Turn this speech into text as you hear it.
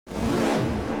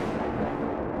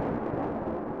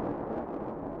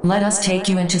Let us take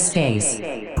you into space.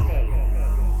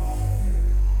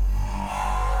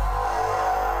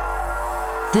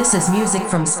 This is Music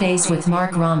from Space with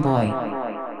Marc Romboy.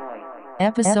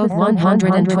 Episode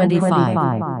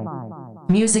 125.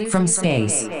 Music from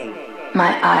Space.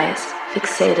 My eyes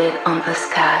fixated on the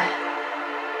sky,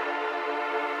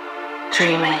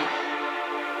 dreaming.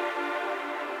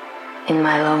 In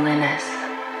my loneliness,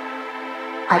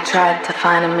 I tried to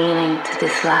find a meaning to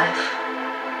this life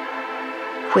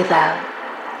without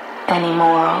any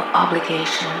moral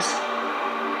obligations.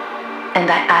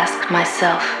 And I asked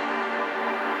myself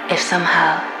if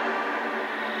somehow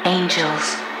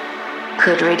angels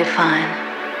could redefine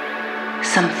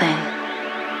something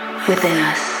within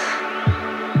us.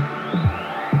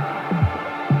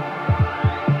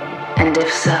 And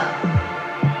if so,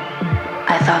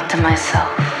 I thought to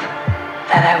myself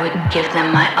that I would give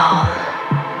them my all,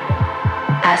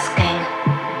 asking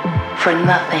for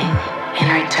nothing in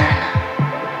return,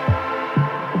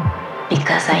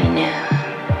 because I knew,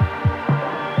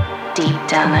 deep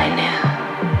down I knew,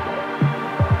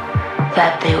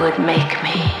 that they would make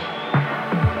me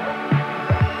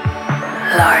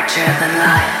larger than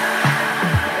life.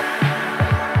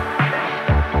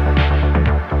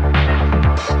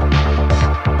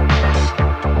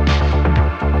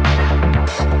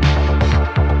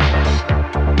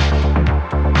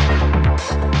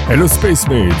 Hello Space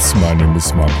Mates, my name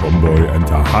is Marc Romboy and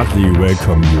I heartily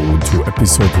welcome you to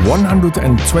episode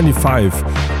 125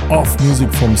 of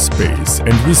Music from Space.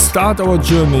 And we start our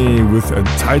journey with a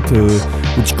title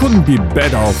which couldn't be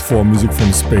better for Music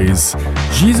from Space.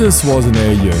 Jesus Was an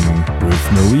Alien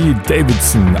with Marie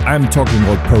Davidson. I'm talking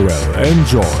about Perel.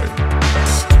 Enjoy.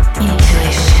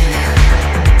 Intuition,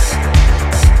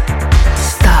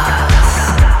 stars,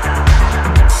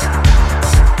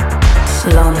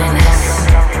 loneliness,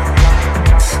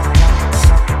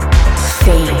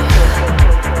 fame,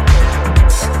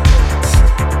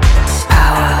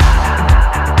 power,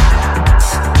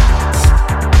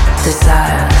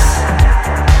 desires.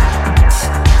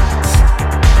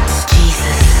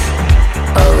 Jesus,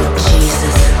 oh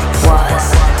Jesus, was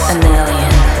an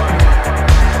alien.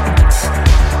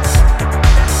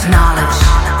 Knowledge,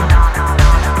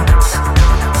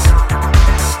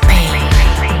 pain,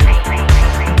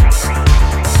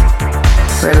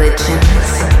 religions,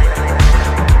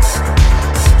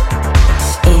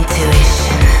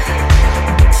 intuition,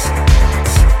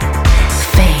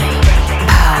 fame,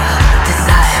 power,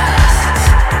 desires.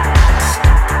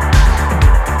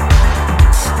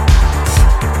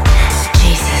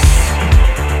 Jesus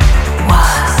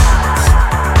was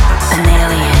an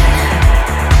alien.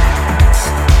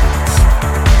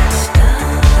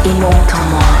 Il monte en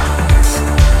moi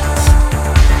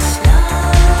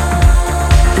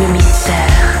le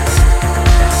mystère,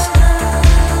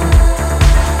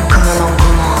 comme un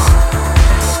engouement.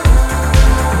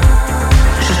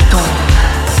 Je tombe,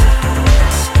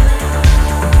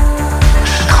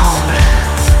 je tremble,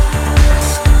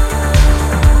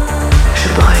 je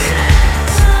brûle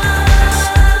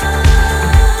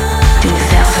d'une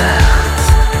ferveur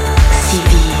si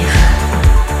vive.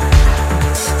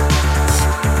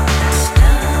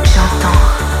 J'entends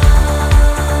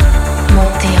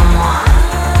monter en moi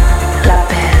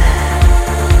l'appel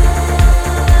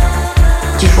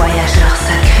du voyageur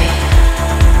sacré,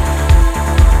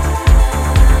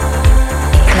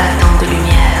 éclatant de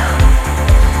lumière,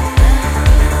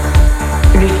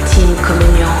 l'ultime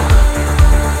communion,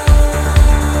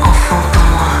 enfant en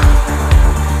moi,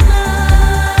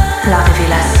 la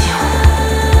révélation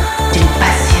d'une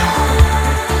passion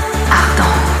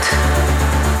ardente.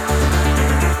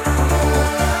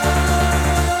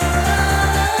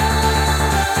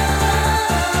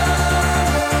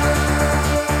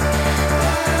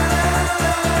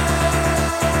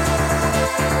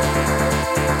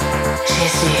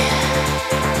 Jésus,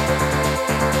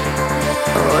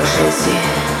 oh Jésus,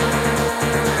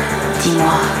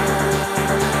 dis-moi,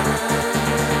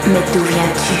 mais d'où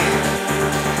viens-tu?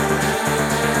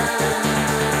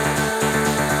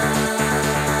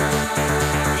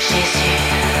 Jésus.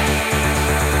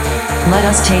 Let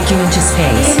us take you into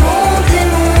space.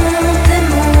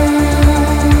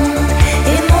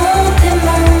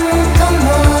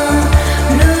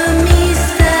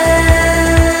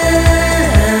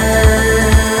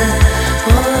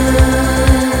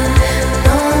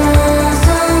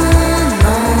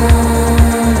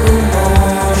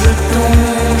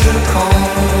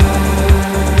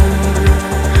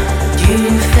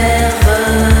 D'une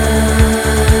ferveur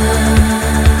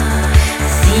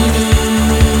si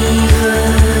vive.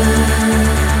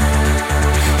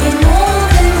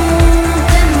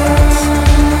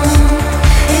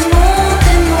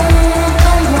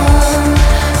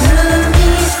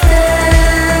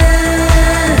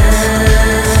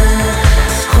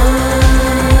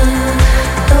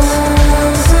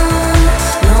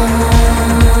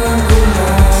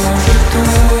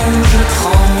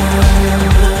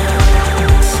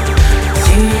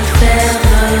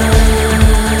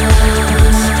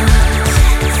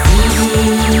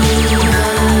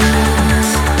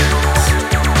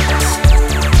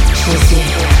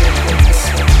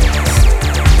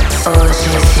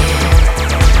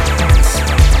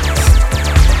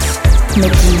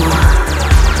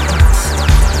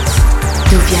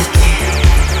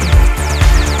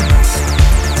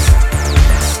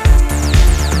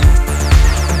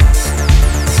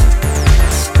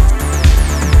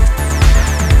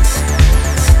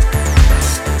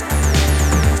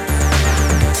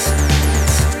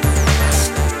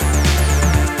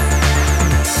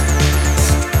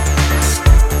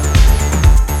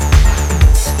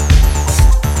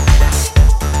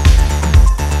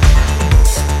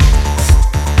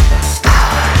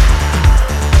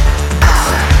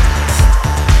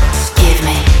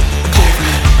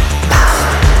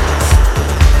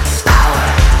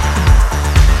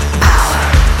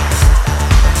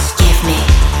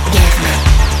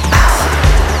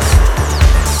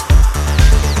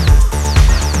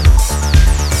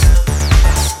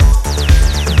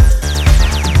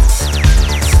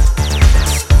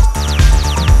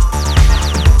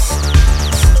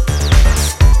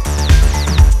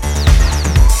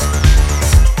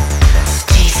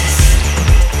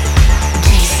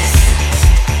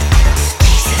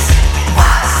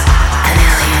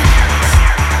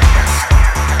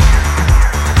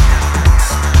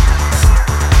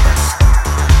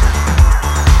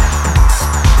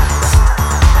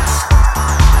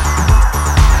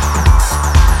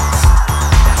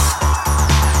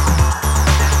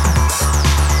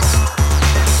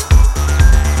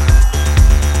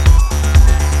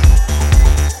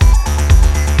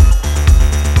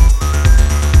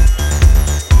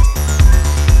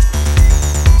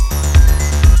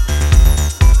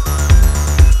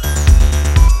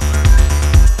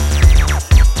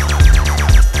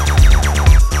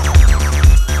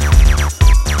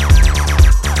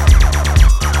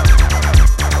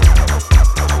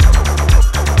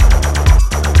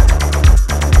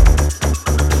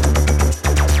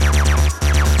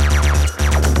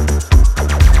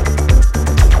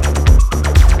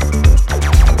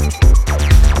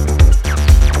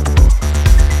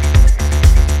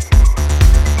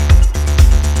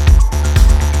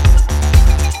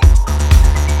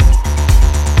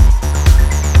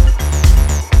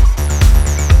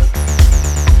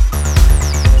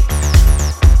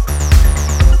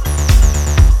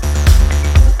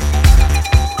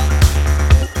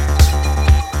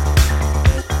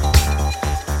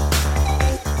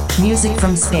 Music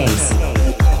from space.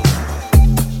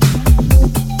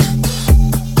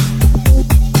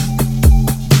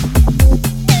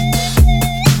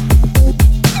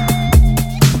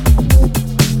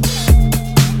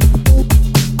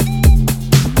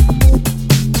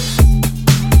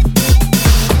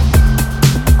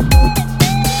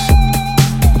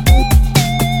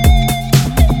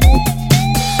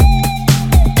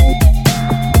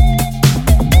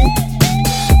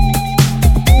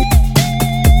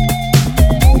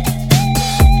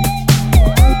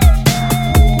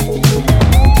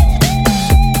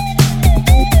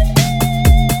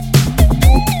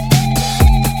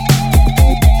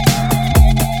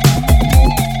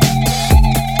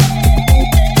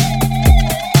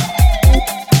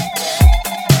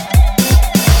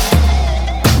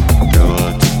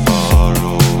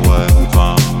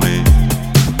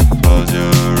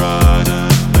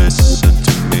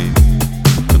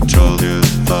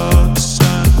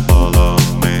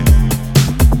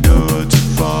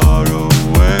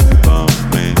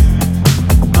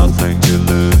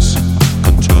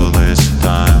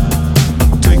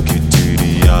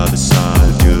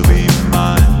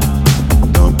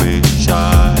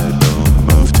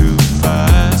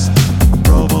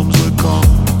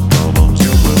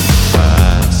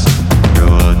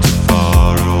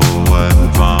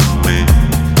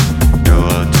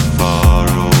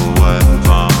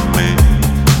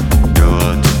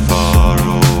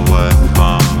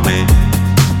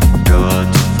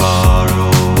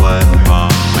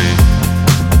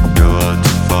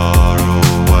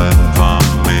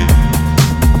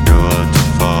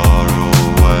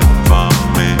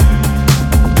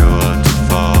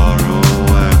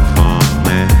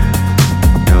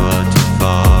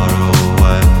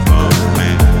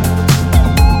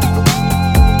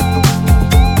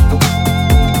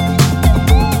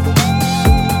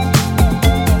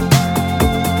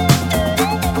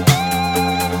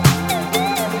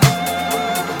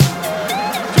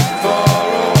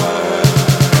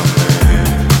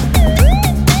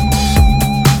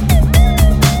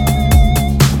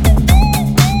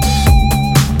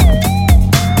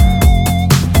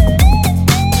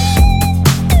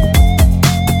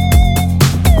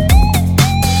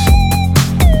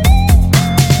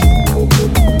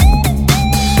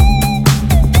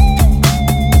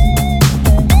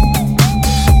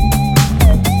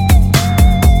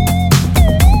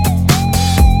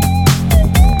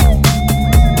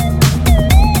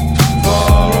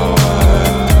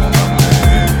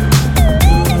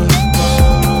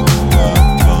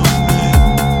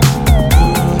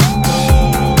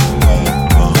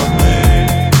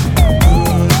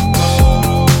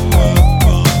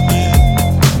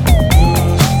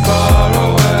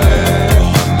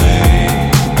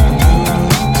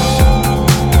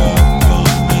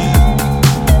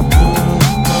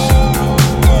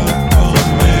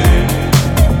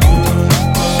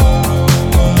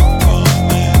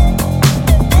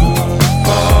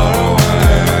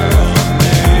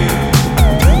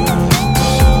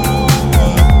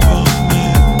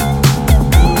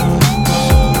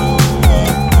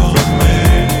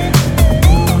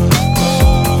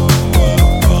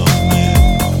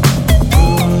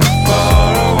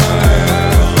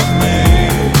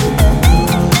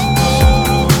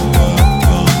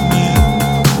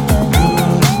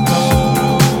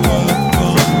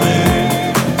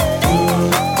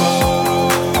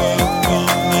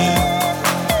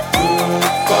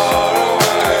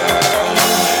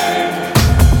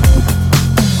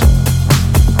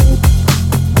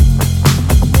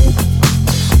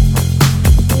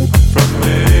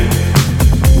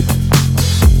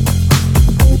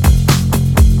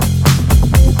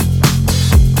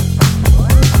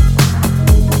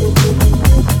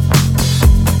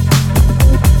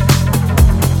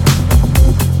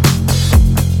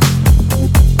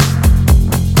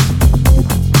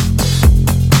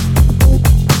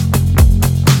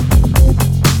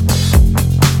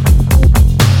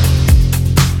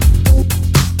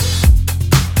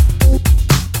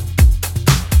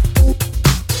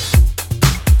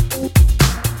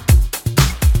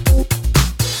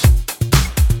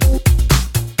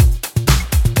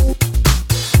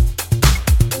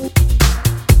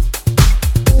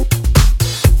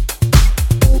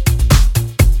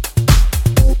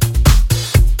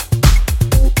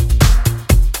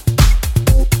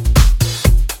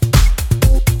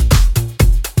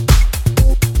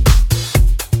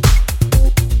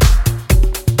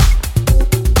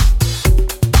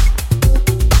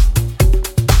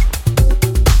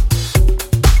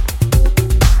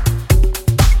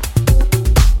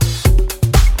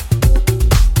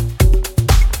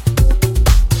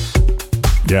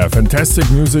 Yeah,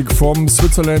 fantastic music from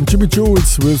Switzerland, Jimmy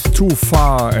Jules with Too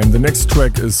Far, and the next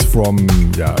track is from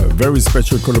a very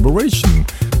special collaboration.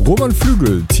 Roman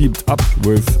Flügel teamed up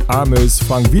with Ames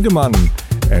van Wiedemann,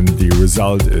 and the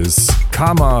result is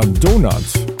Karma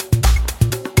Donut.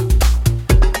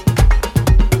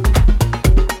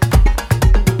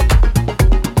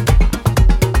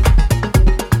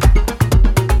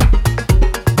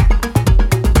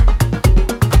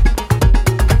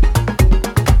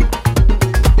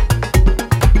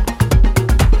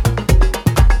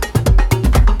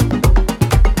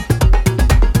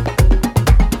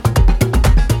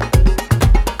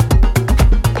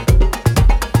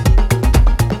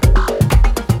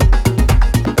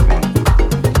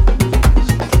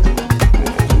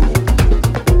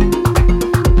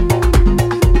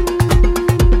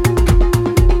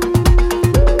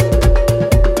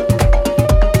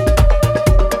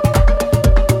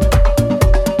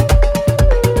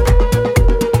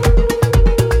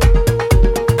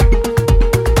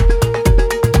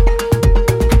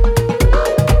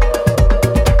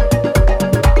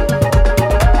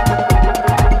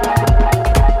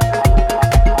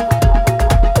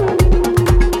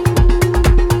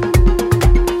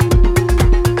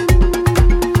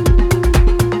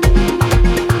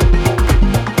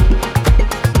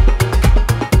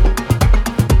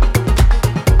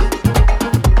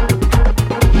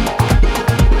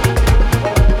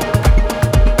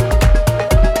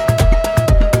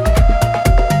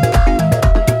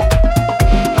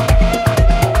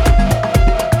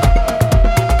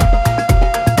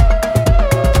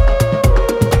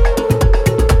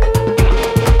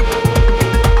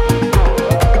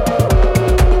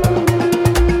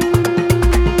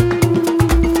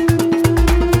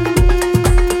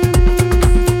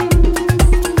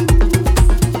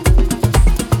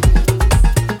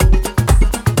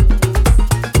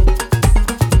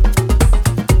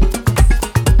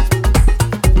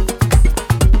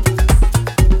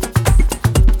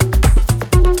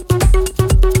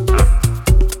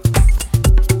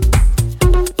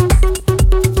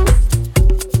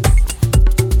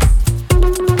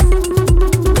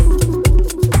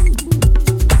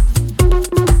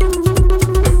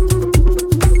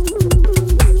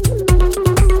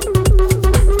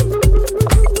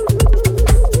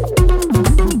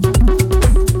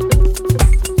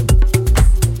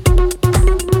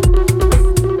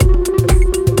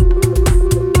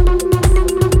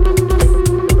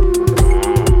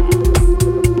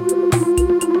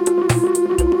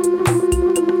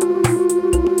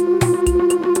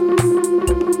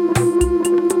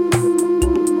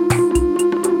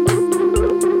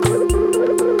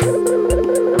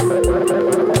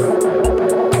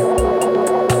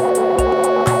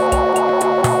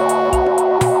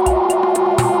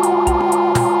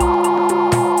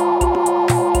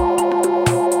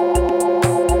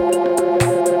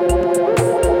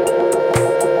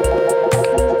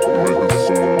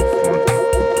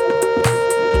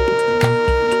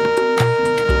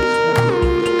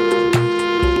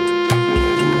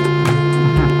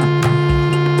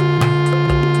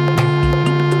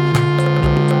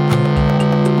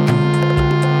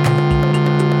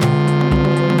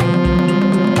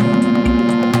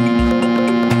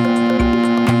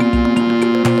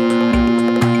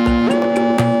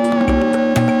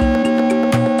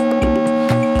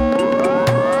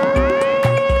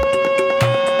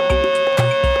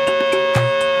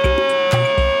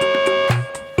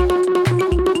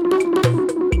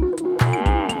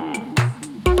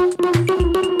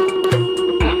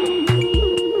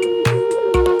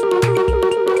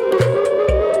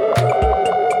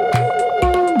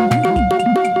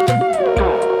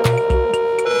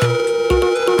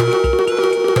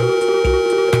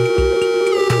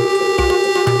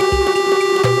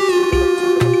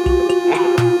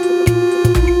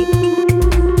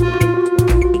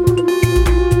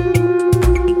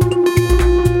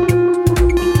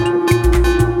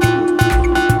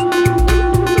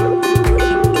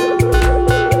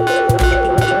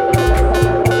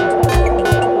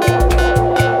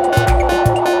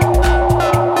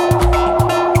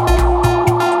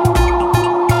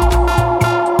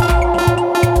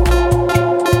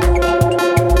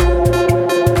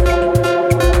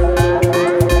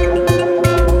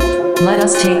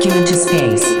 take you into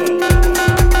space.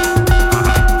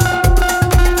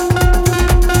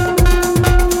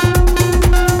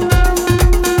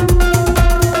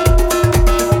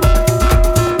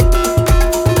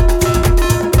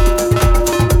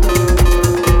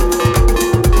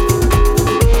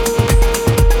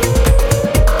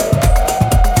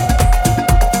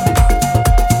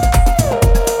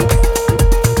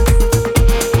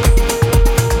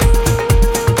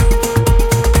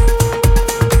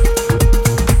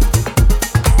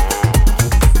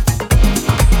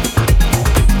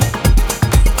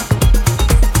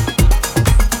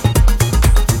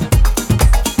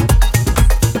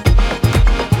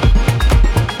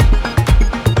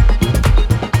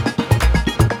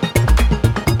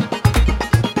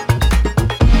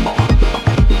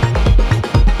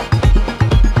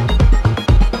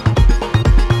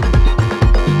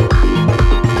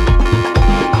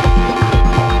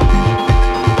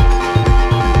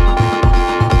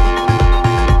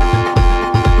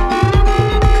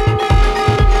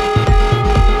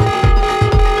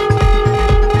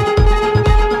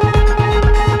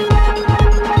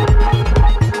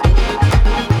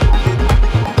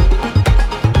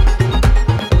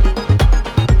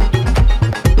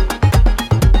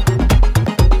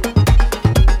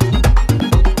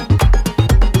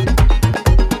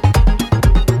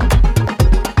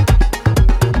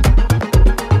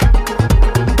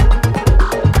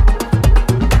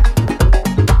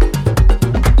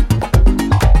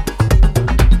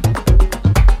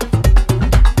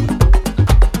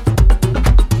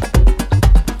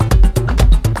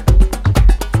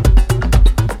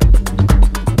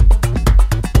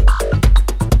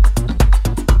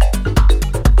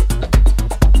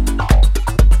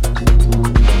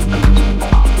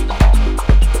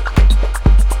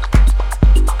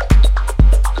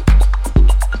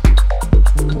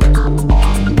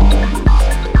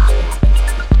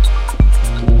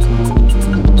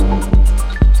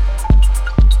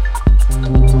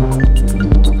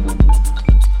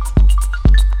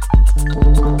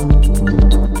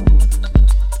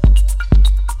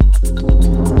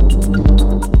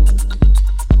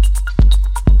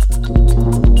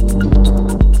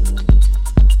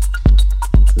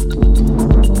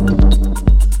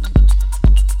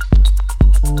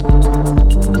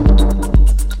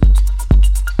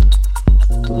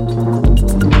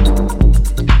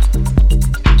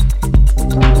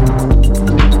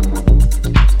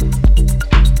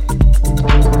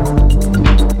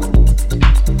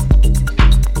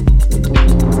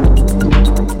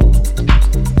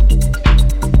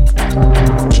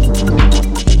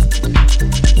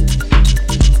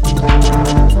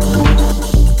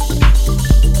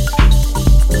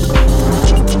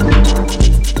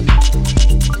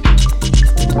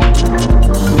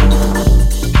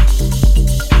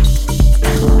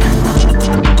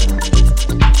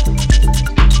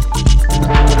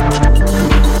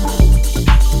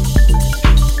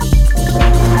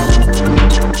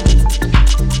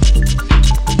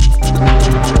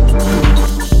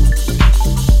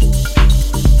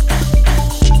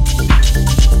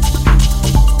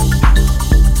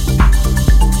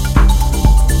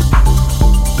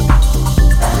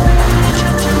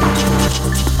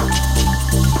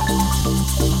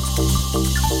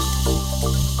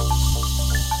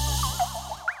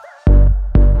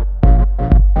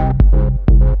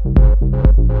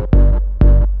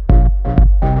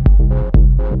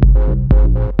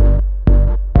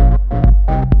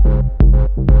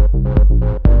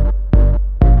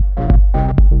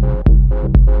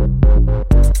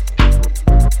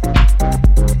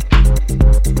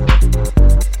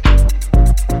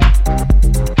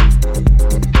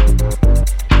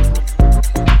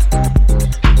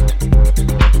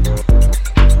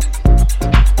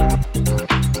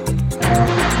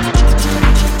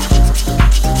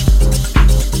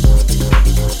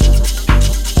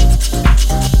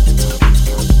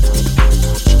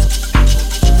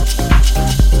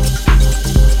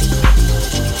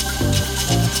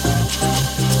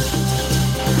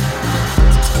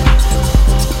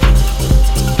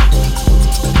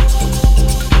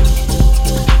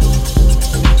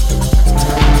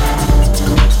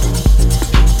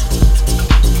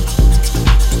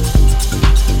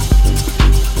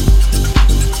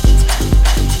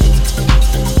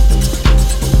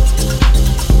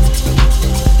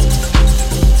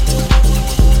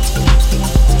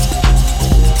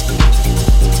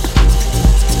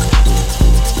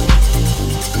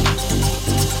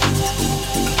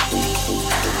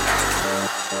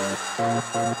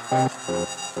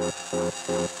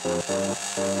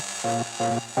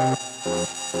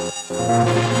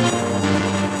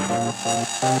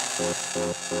 Let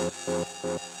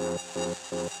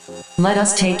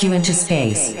us take you into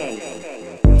space.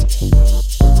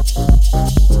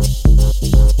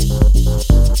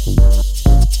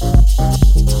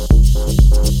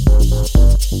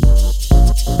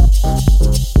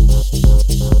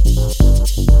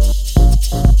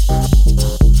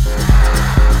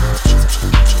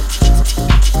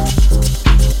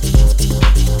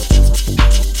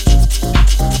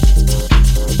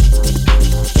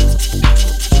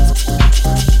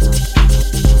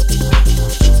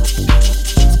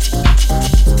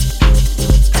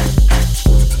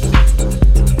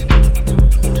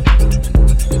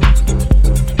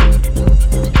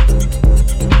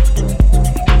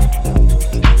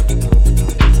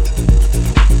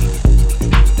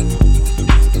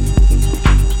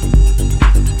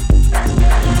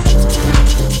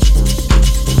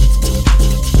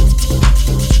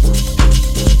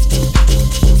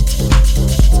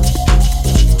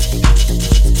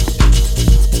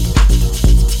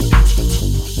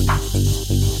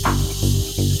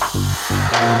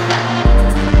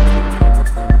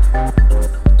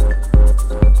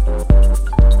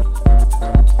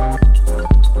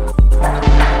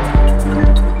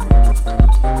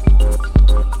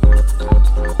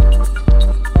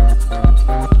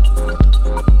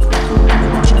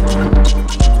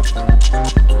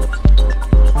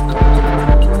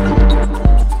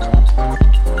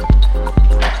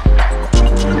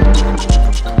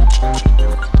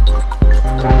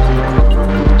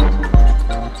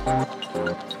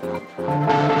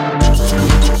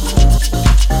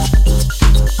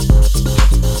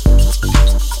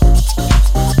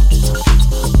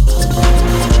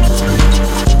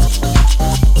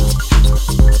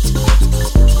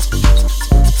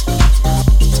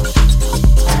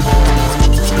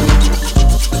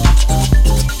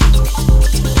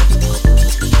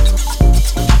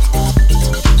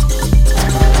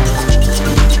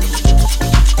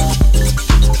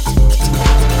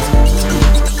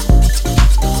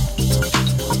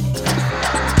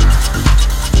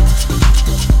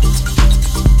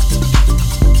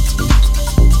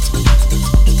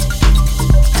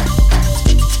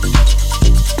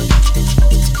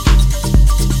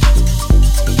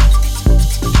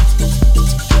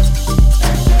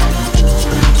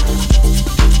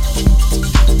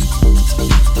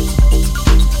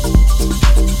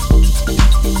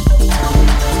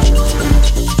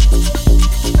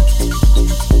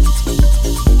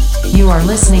 are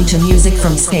listening to Music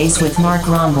from Space with Marc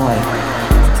Romboy.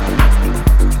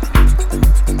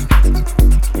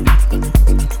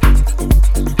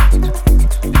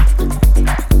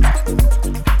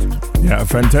 Yeah,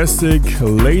 fantastic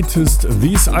latest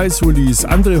These Eyes release.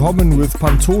 Andre Hommen with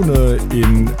Pantone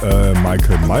in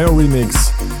Michael Meyer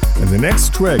remix. And the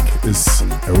next track is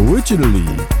originally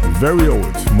very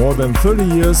old, more than 30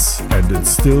 years, and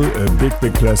it's still a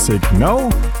big classic.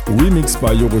 Now remixed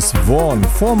by Joris Vaughan,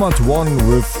 Format 1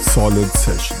 with Solid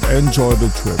Session. Enjoy the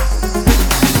trip.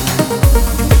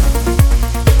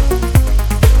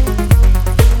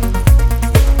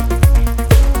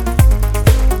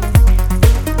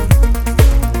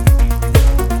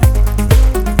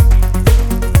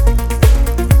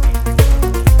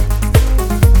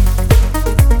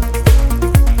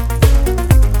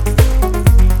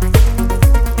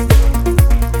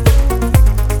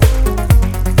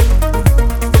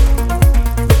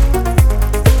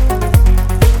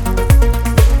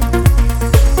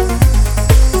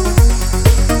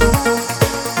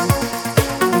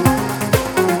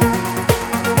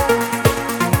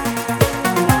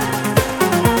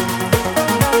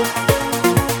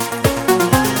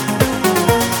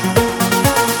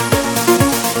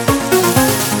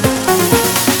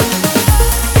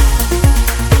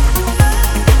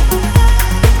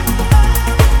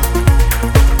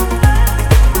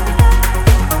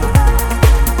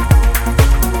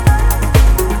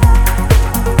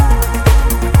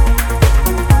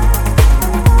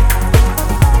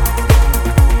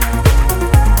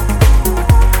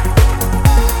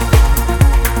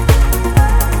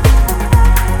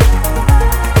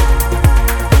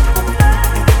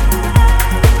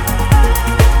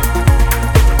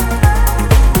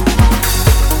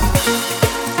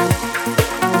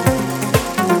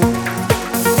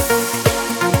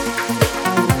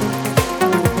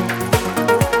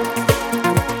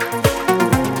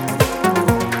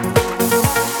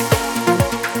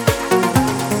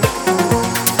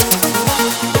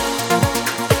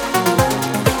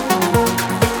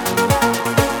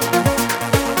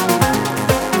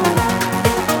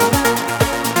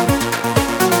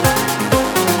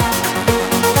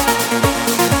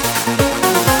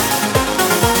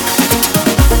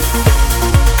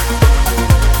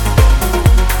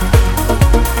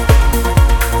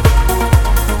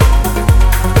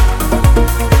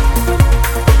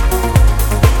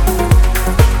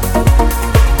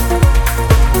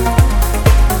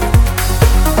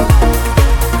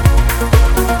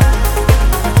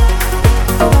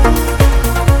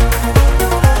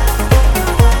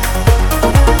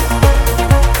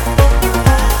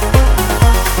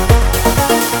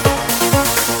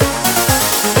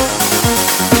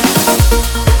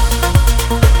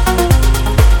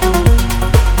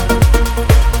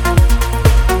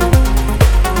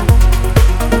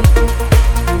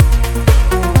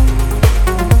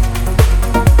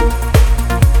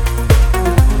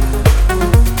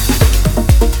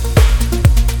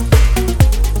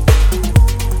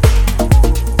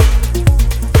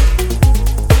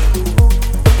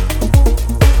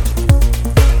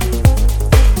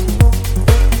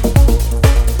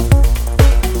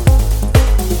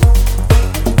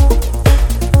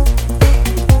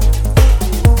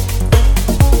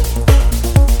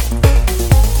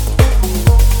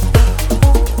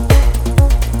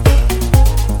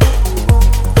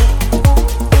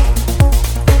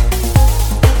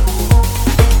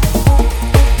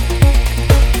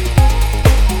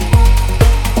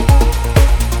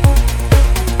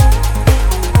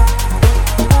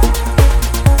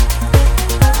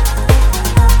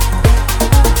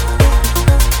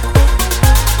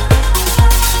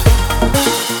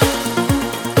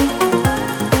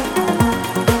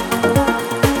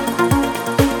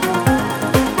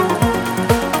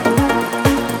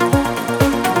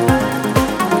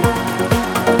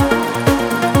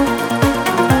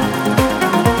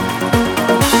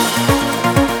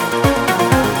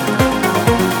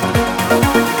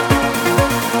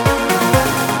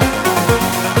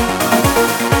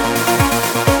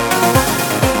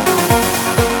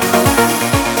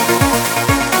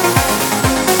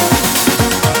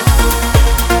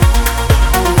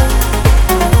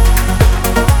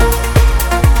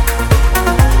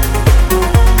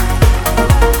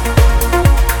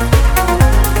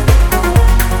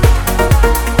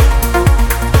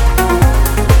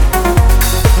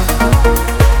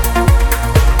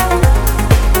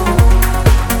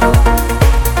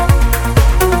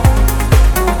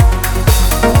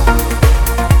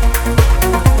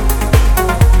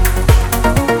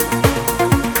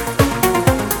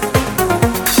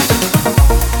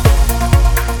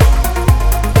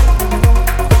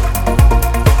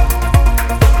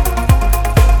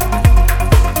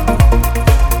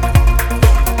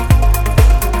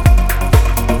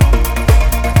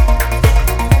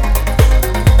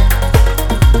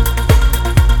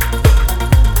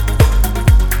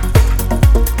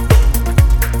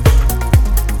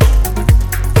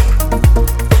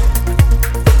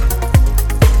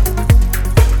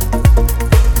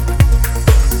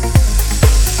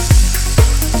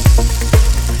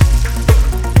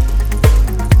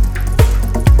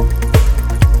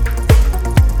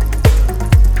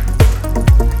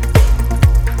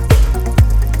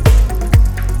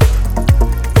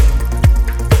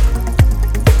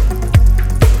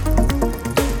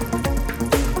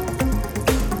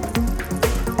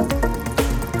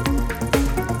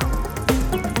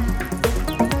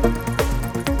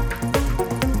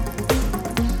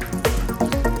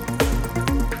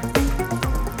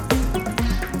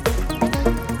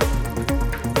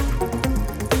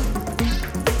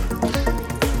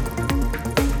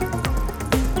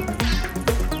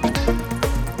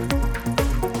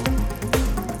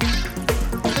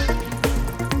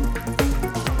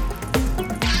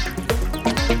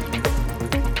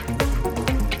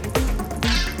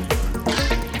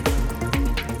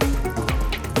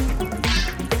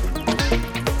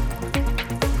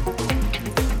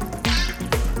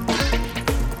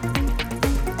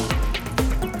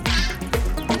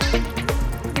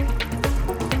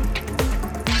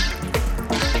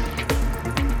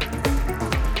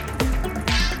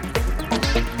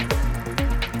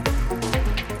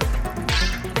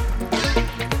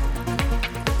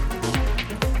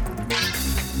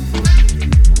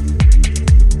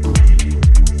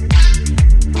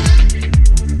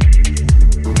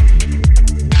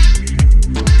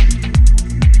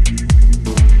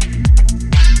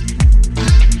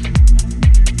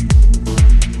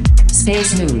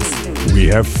 Space news. We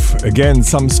have again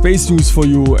some space news for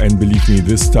you, and believe me,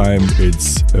 this time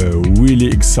it's a really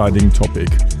exciting topic.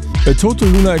 A total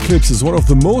lunar eclipse is one of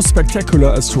the most spectacular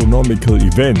astronomical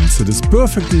events. It is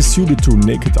perfectly suited to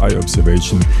naked eye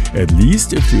observation, at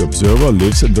least if the observer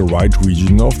lives in the right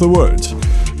region of the world.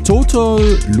 Total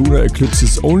lunar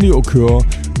eclipses only occur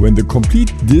when the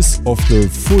complete disk of the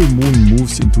full moon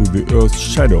moves into the Earth's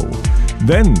shadow.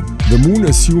 Then, the moon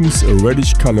assumes a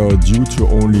reddish color due to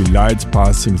only light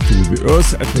passing through the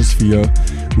Earth's atmosphere,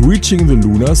 reaching the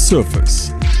lunar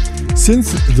surface.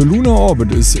 Since the lunar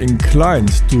orbit is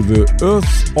inclined to the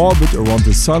Earth's orbit around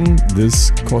the Sun,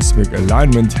 this cosmic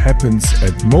alignment happens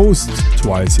at most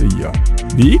twice a year.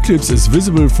 The eclipse is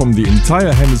visible from the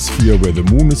entire hemisphere where the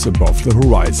moon is above the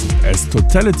horizon, as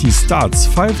totality starts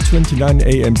 5:29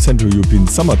 AM Central European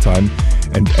Summertime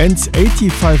and ends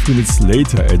 85 minutes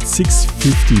later at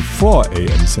 6:54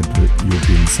 AM Central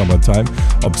European Summertime.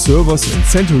 Observers in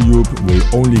Central Europe will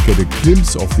only get a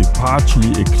glimpse of the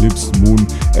partially eclipsed moon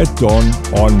at dawn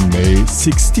on May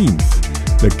 16th.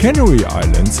 The Canary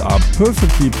Islands are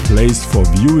perfectly placed for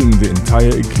viewing the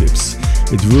entire eclipse.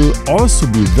 It will also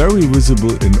be very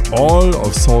visible in all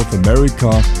of South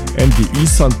America and the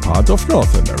eastern part of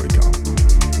North America.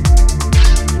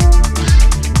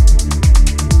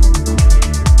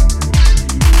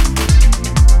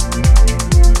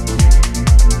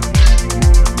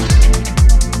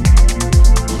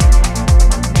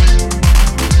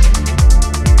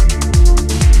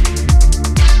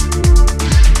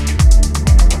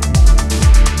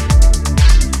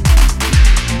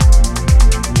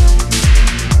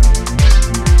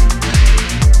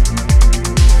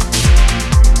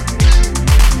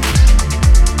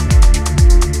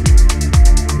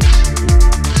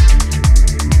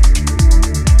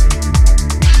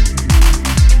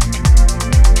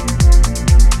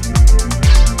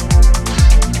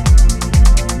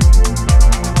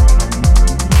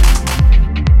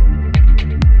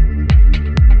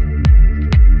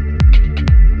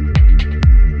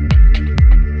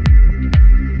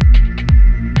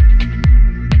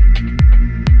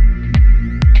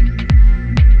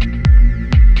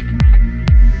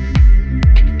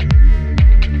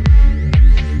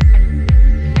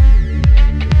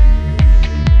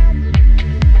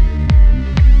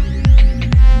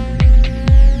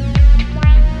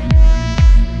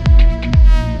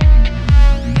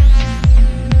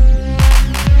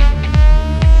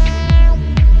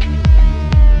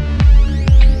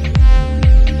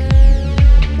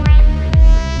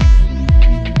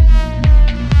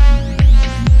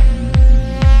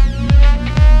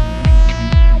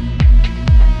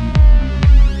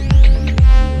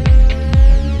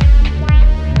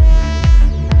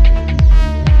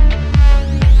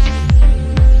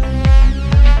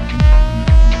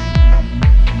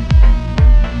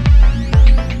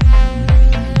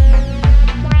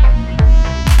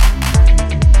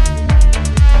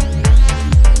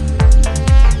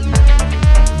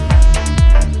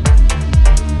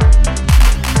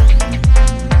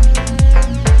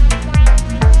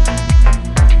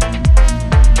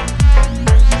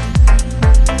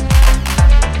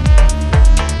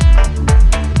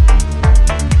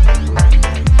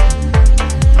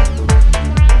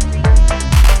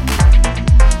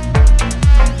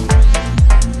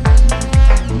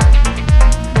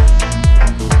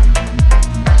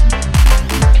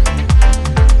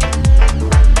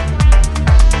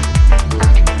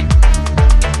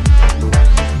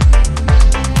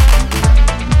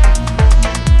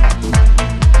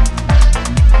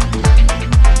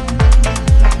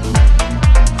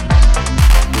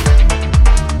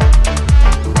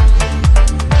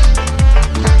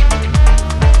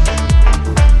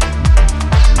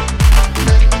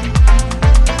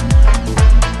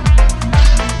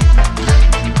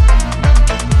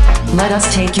 let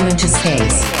us take you into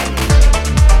space.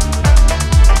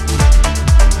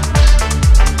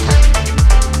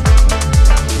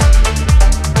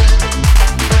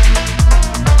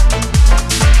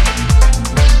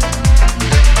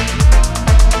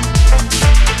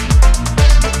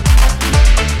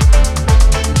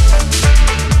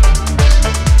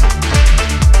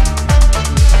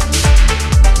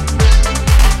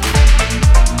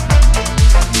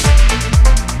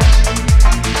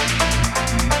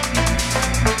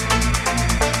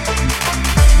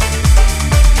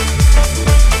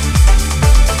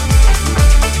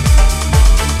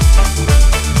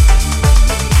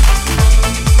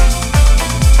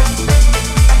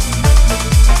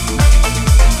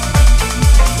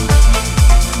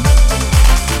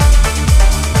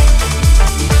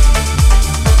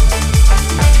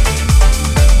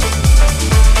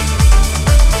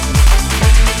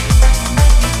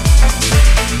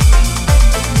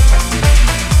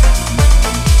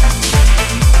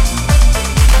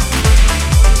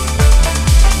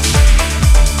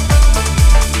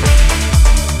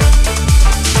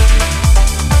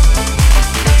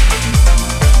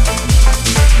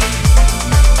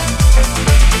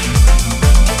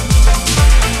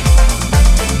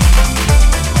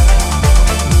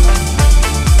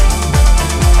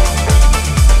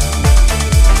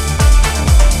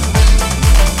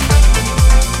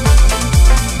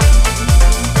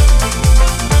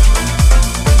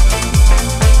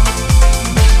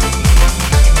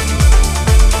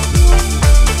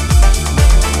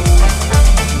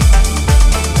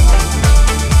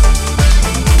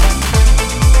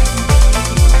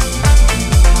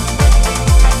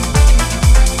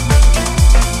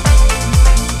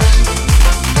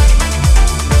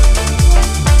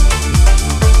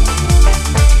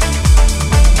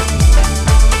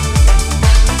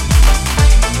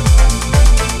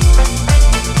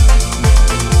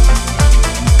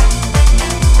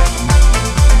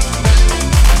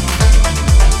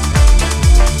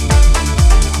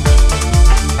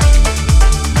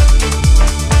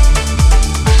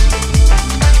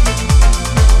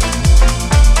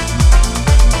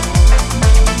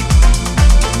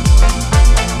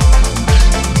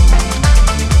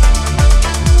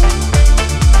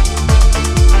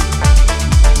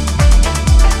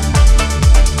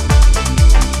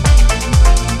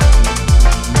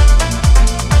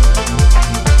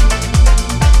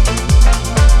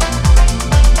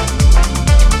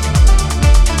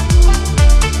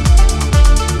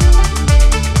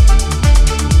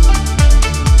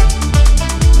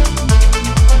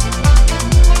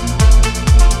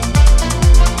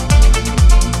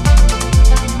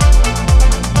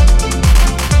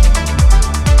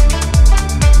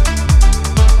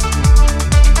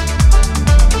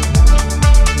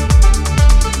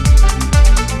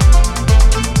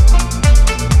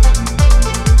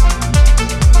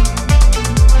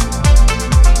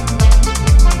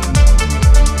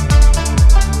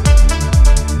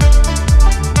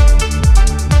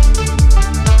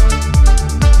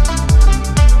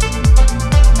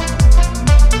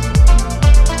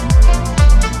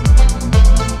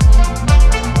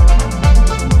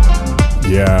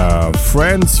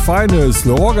 France finest,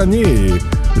 Laurent Garnier,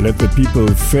 Let the People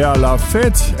Faire la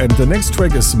Fête, and the next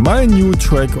track is my new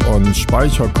track on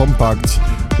Speicher Compact,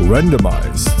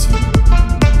 Randomized.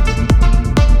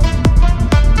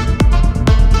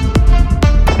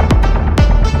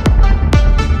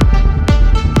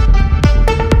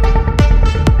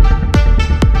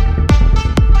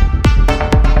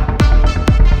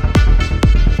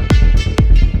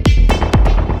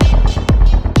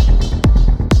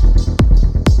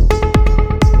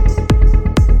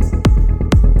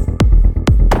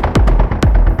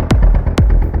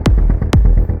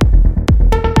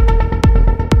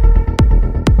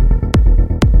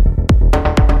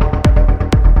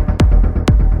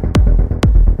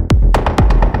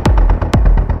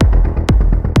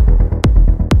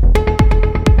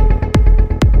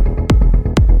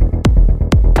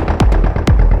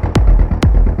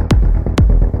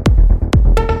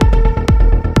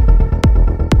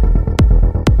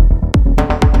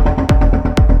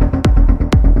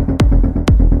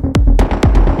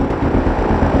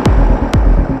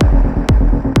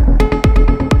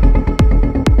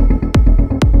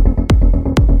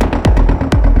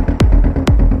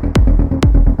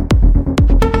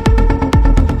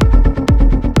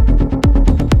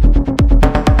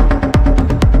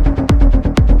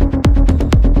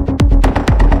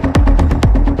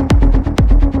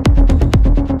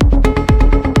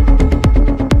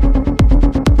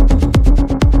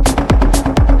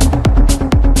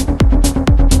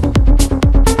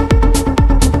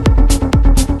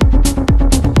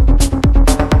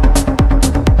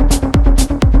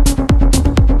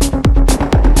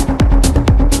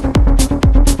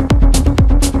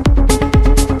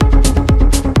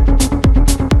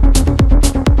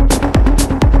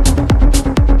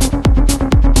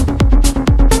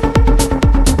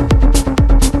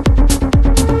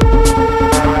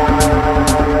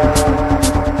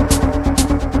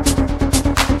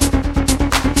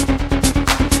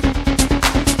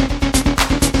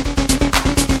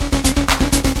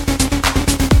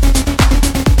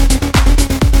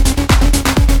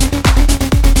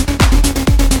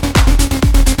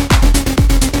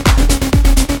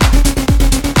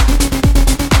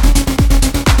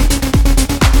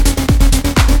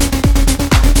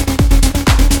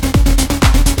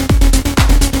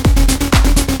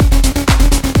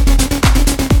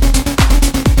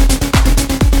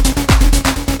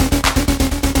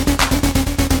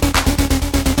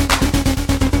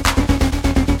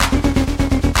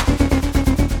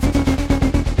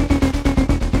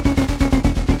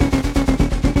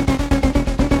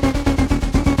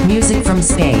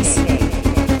 from space.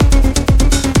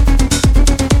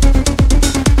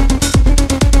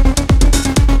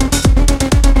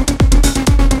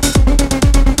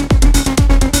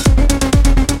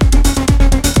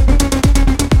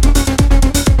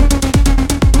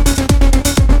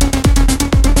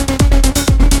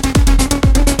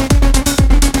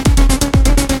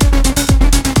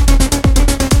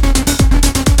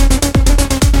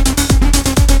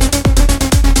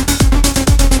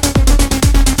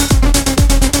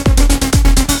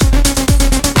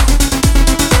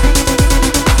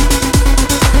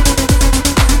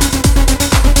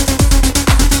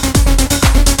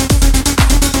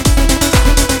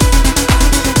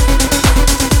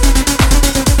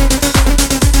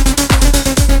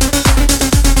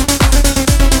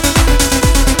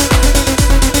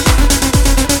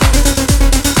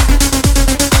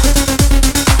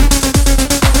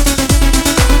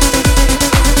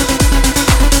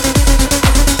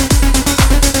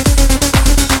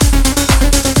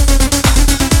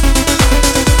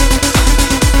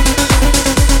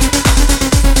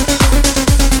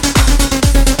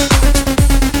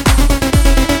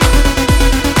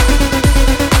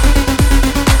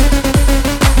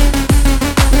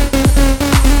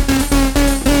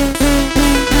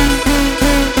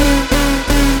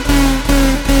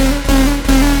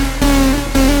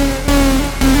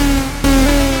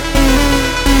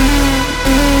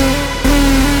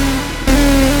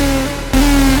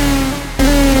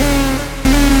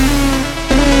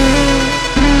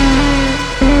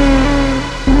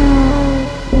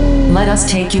 Let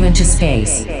us take you into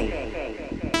space.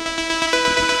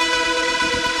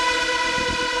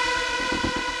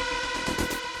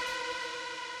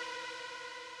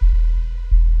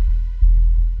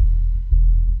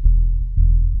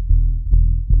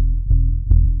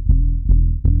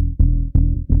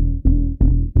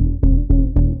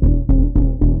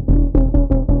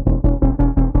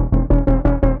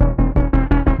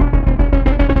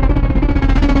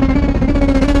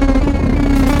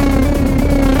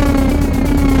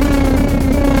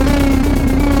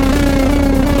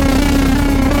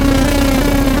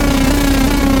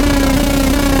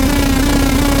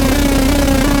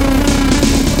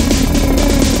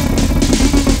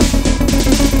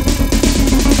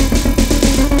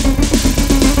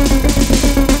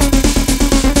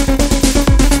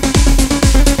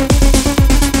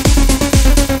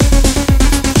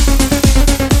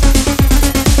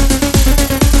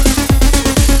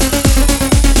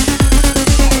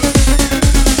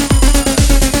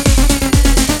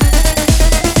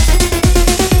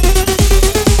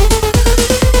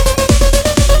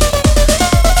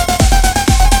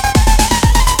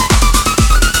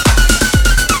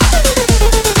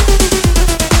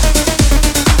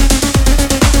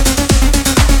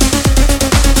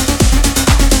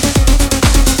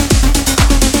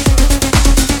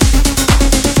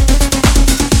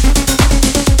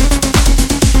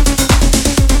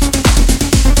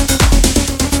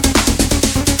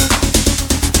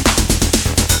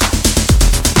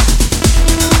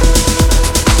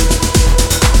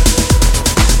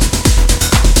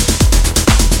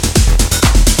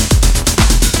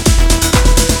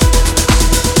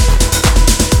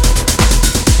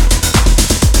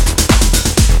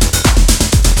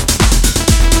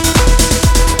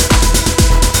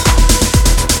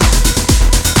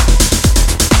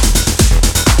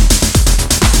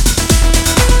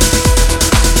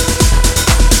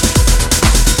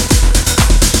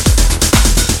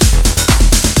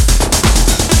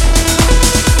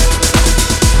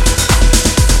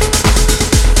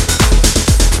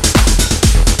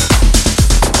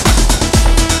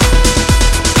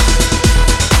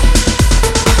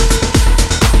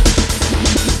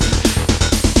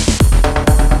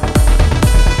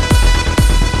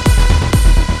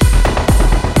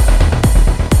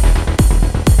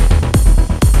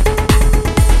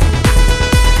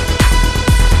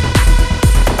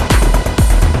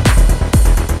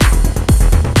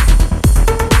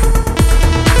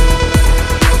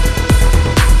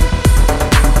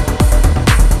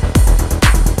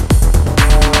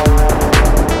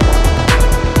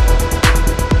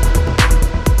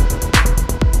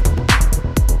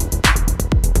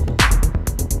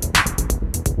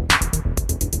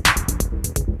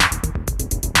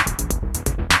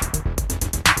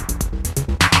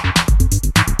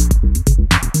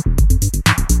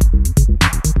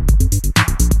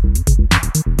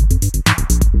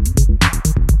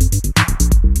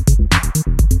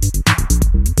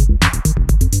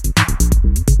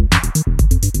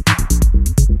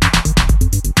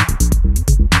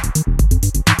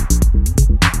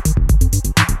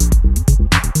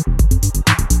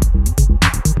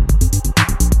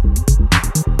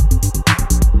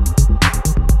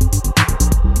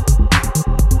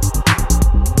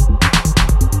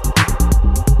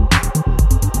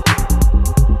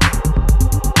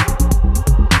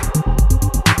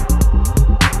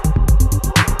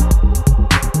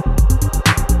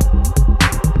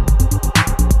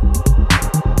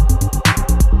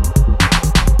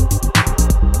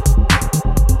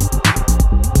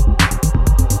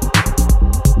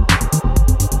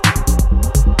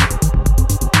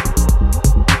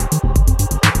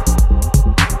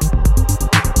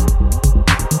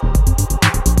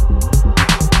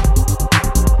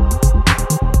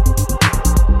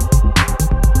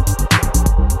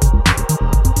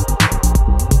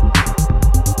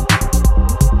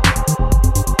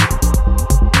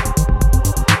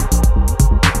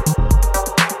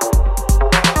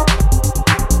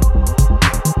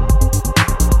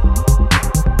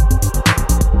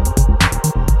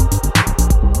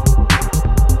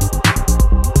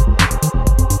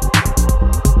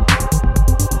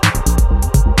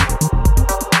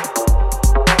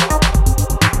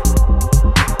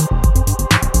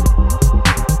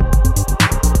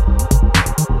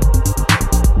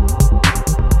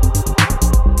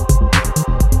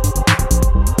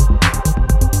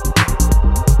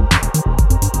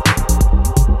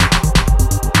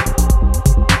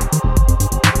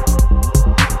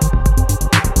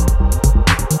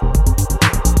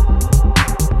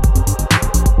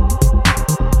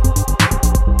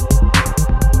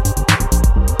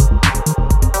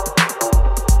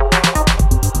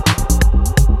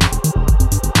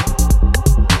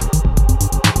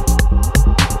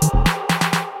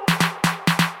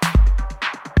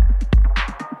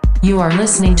 You are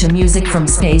listening to Music from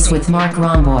Space with Marc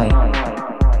Romboy.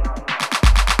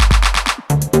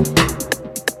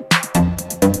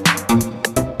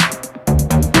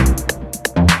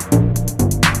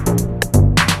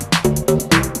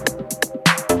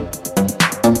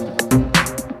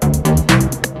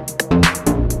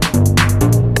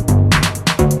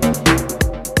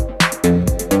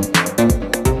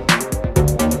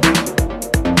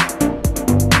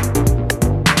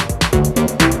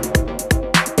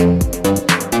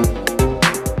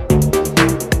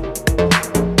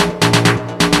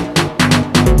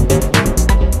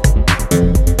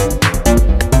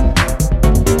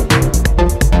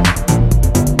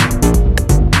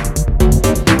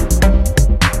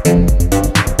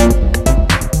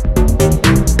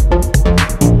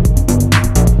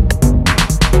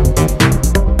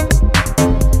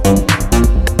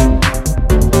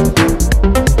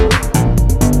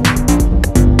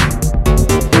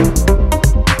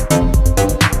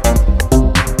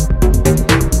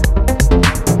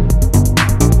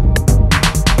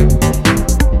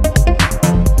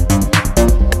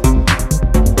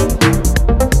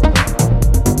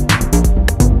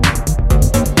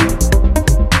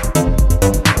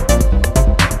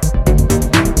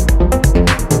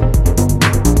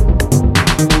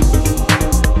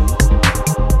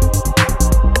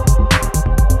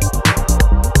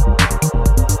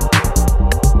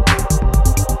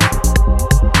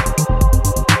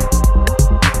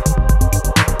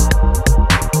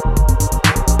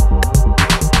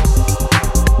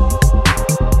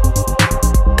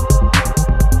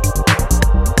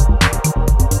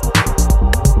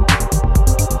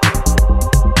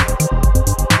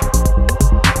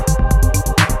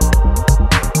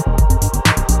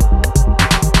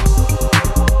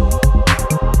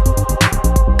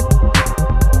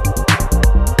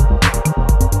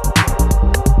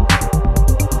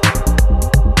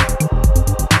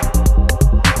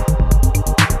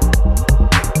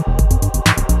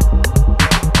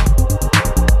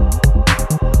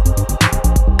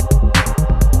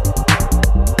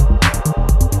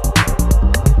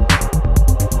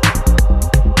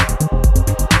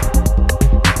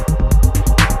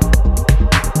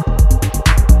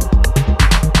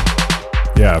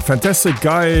 Fantastic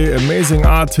guy, amazing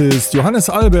artist, Johannes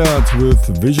Albert with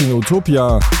Vision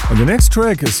Utopia. And the next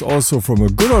track is also from a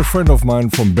good old friend of mine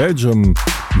from Belgium,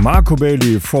 Marco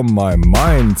Bailey from My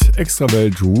Mind, Extra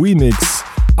Welt remix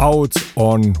out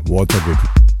on Watergate.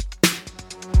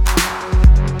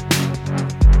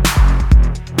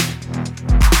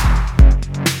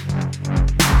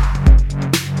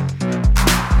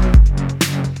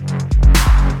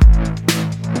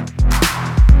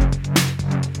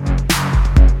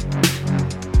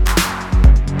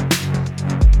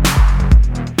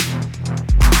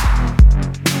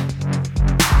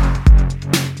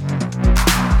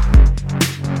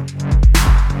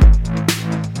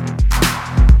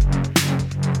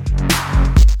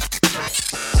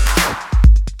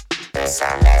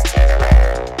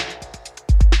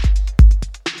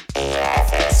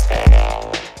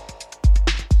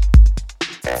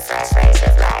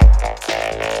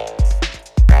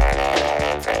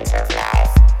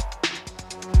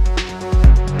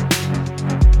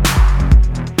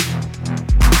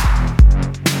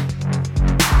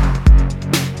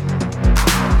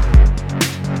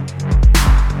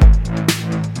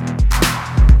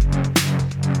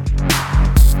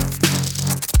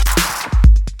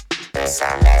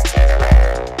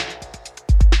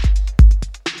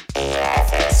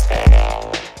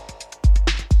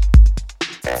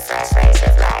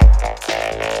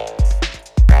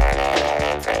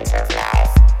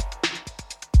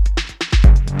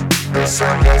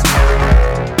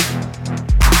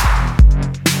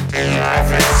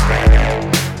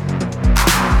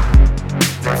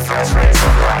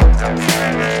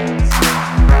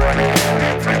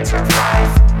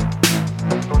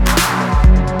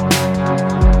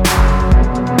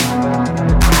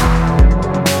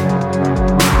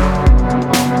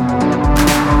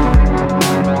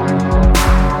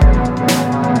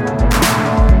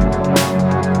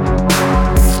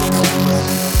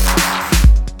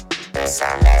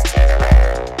 Sunday.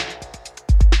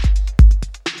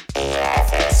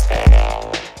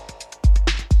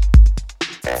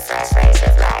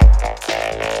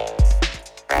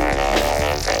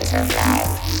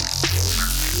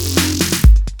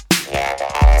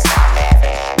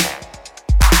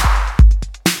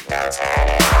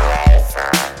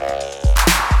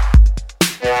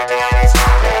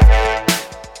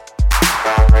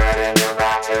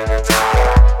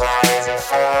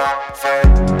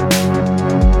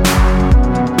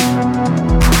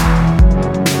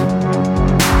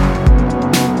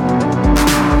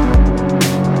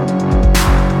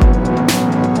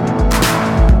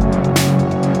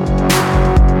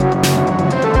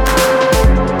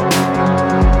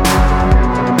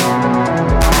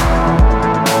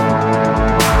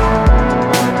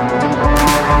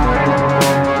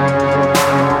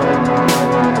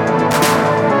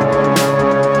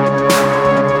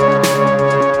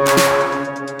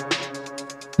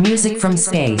 music from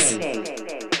space.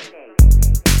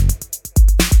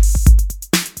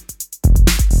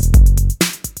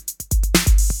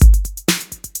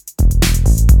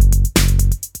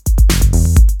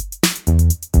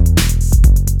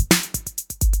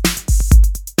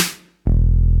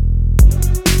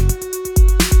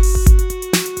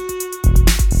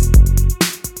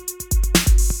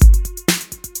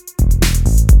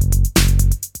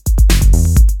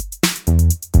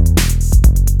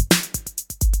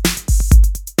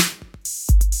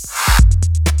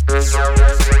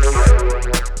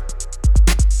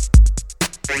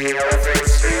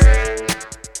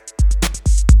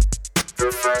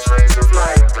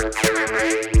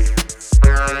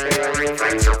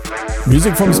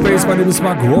 Music from Space, my name is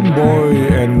Marc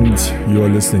Romboy and you're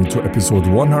listening to episode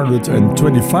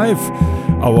 125.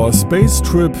 Our space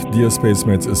trip, dear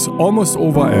Spacemates, is almost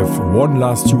over. I have one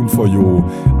last tune for you.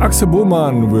 Axel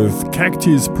Bohmann with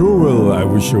Cactus Plural. I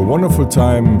wish you a wonderful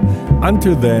time.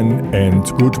 Until then, and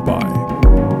goodbye.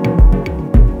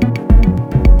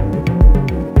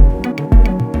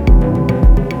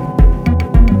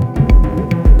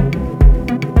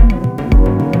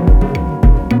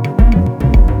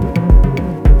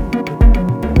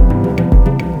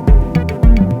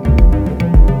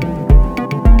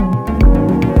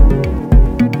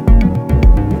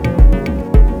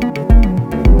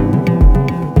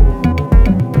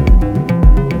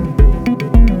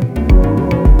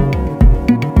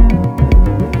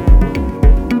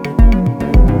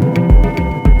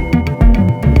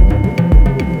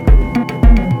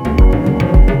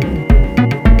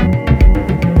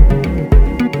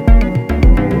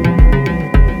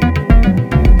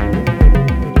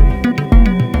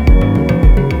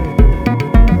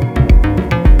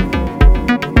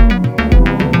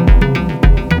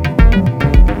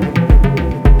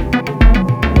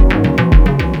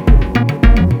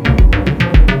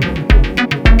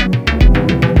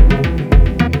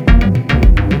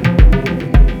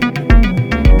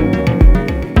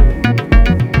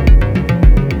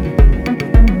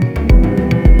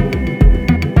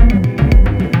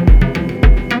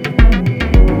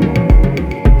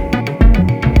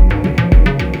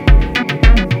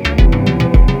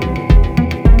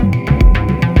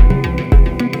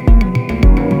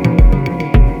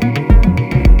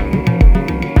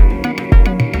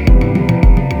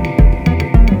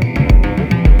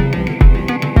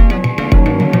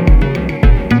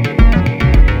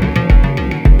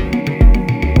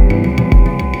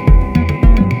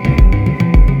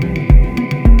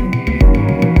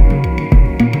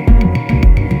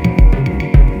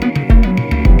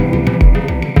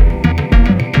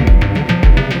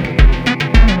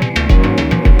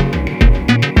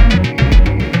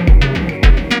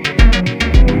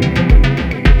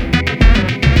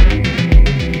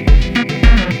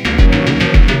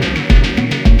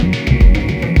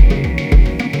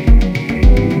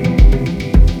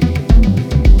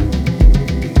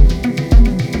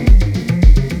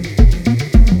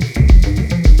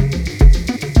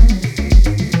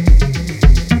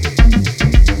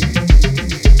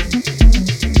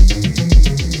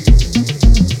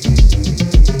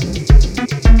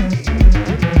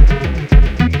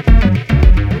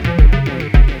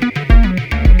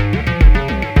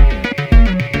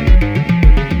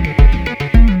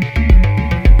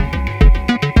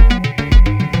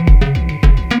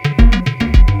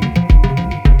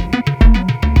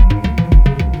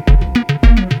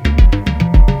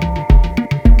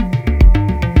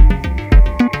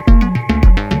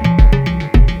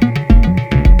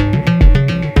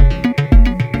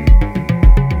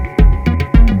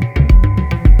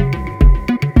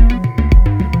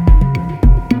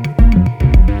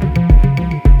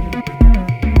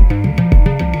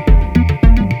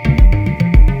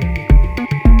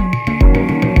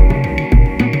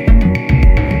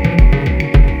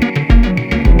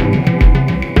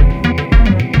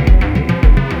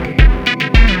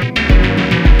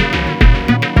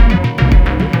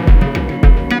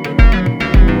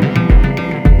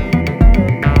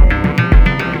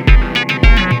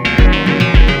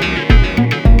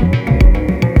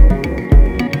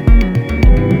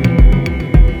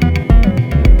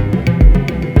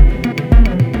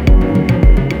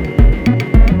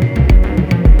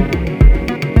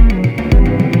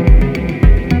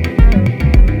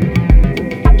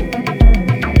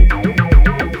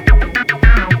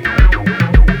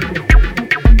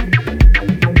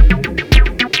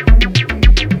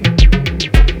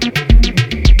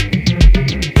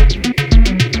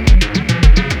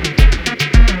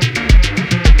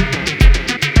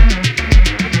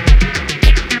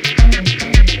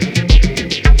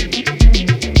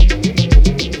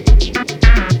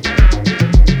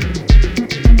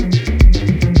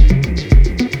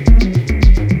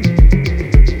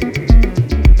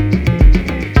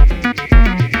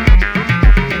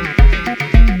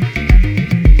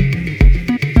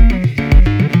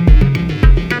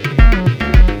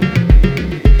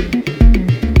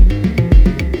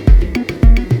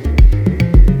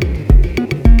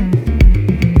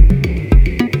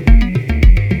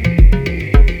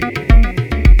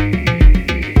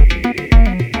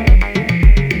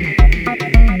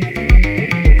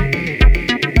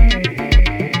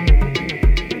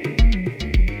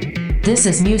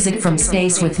 This is Music from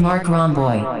Space with Marc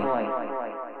Romboy.